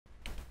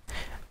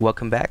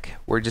Welcome back.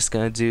 We're just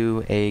going to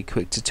do a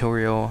quick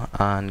tutorial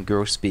on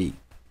gross beat,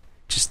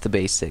 just the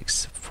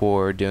basics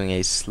for doing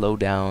a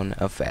slowdown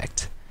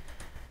effect.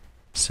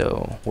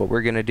 So what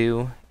we're going to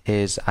do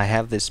is I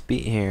have this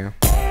beat here,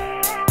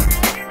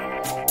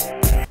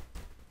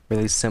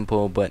 really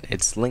simple, but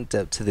it's linked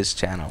up to this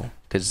channel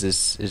because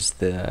this is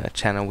the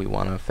channel we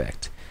want to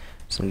affect.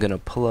 So I'm going to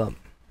pull up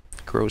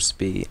gross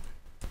beat,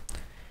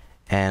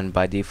 and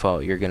by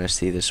default you're going to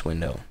see this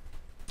window.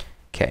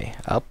 Okay,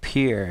 up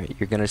here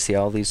you're going to see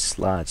all these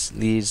slots.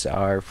 These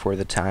are for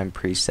the time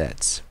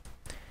presets.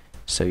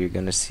 So you're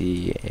going to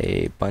see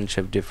a bunch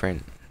of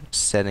different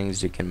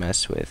settings you can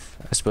mess with.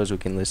 I suppose we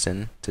can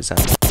listen to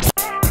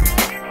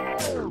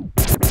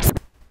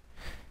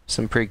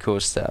some pretty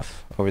cool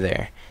stuff over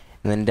there.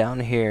 And then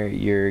down here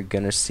you're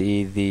going to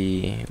see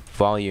the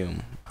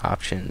volume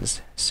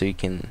options. So you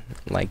can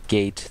like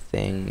gate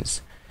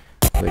things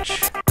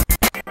which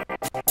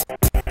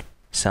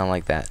sound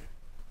like that.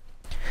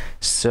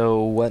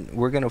 So what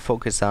we're going to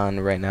focus on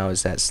right now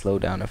is that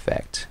slowdown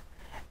effect.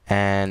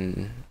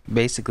 And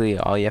basically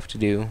all you have to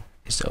do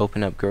is to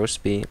open up gross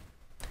beat,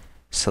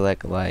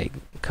 select like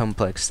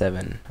complex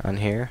 7 on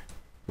here,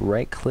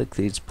 right click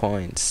these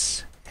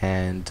points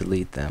and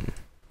delete them.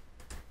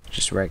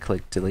 Just right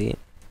click delete.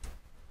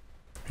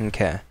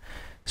 Okay,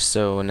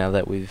 so now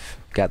that we've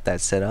got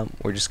that set up,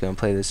 we're just going to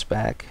play this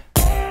back.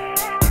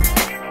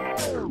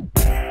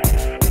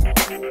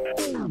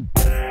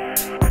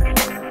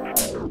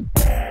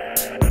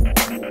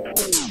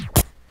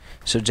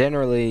 So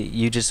generally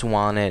you just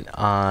want it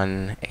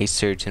on a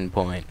certain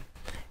point,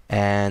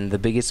 and the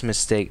biggest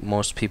mistake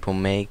most people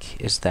make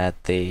is that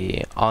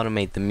they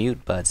automate the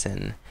mute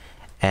button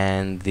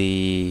and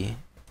the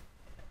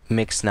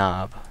mix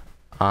knob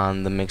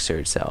on the mixer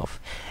itself.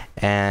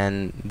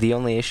 And the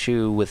only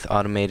issue with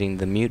automating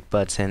the mute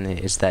button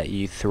is that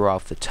you throw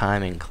off the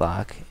timing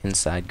clock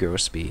inside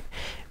gross beat,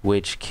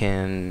 which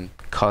can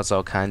cause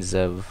all kinds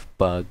of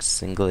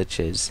bugs and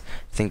glitches.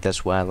 I think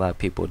that's why a lot of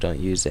people don't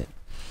use it.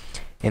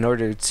 In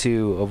order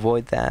to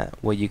avoid that,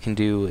 what you can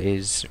do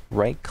is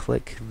right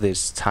click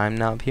this time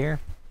knob here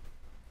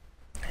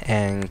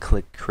and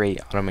click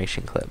create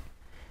automation clip.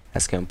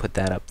 That's going to put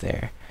that up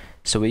there.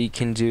 So what you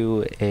can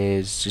do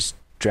is just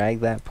drag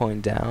that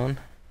point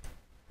down,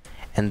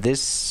 and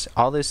this,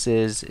 all this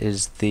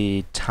is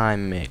the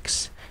time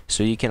mix.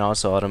 So you can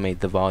also automate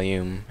the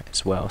volume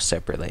as well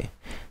separately.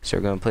 So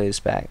we're going to play this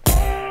back.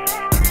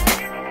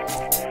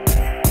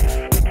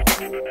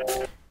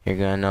 You're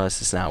going to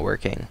notice it's not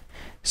working.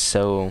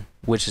 So,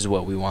 which is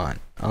what we want,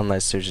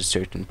 unless there's a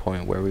certain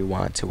point where we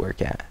want it to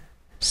work at.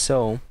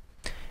 So,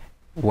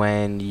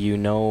 when you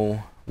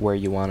know where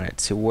you want it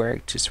to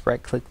work, just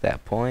right click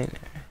that point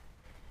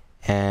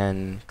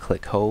and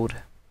click hold,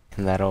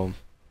 and that'll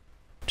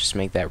just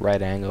make that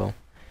right angle.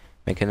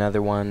 Make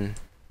another one,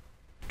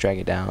 drag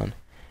it down,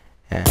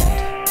 and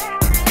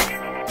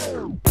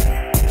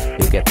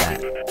you'll get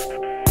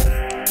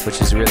that,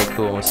 which is really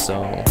cool.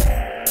 So,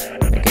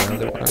 make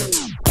another one.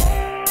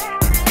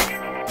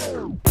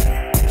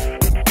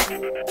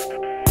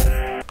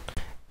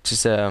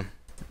 Just a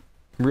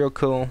real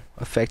cool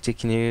effect you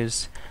can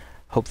use.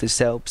 Hope this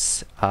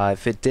helps.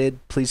 If it did,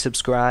 please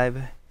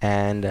subscribe,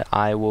 and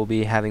I will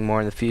be having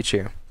more in the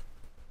future.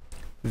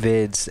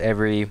 Vids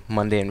every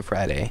Monday and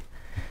Friday.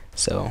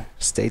 So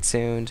stay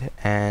tuned,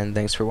 and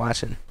thanks for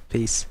watching.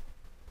 Peace.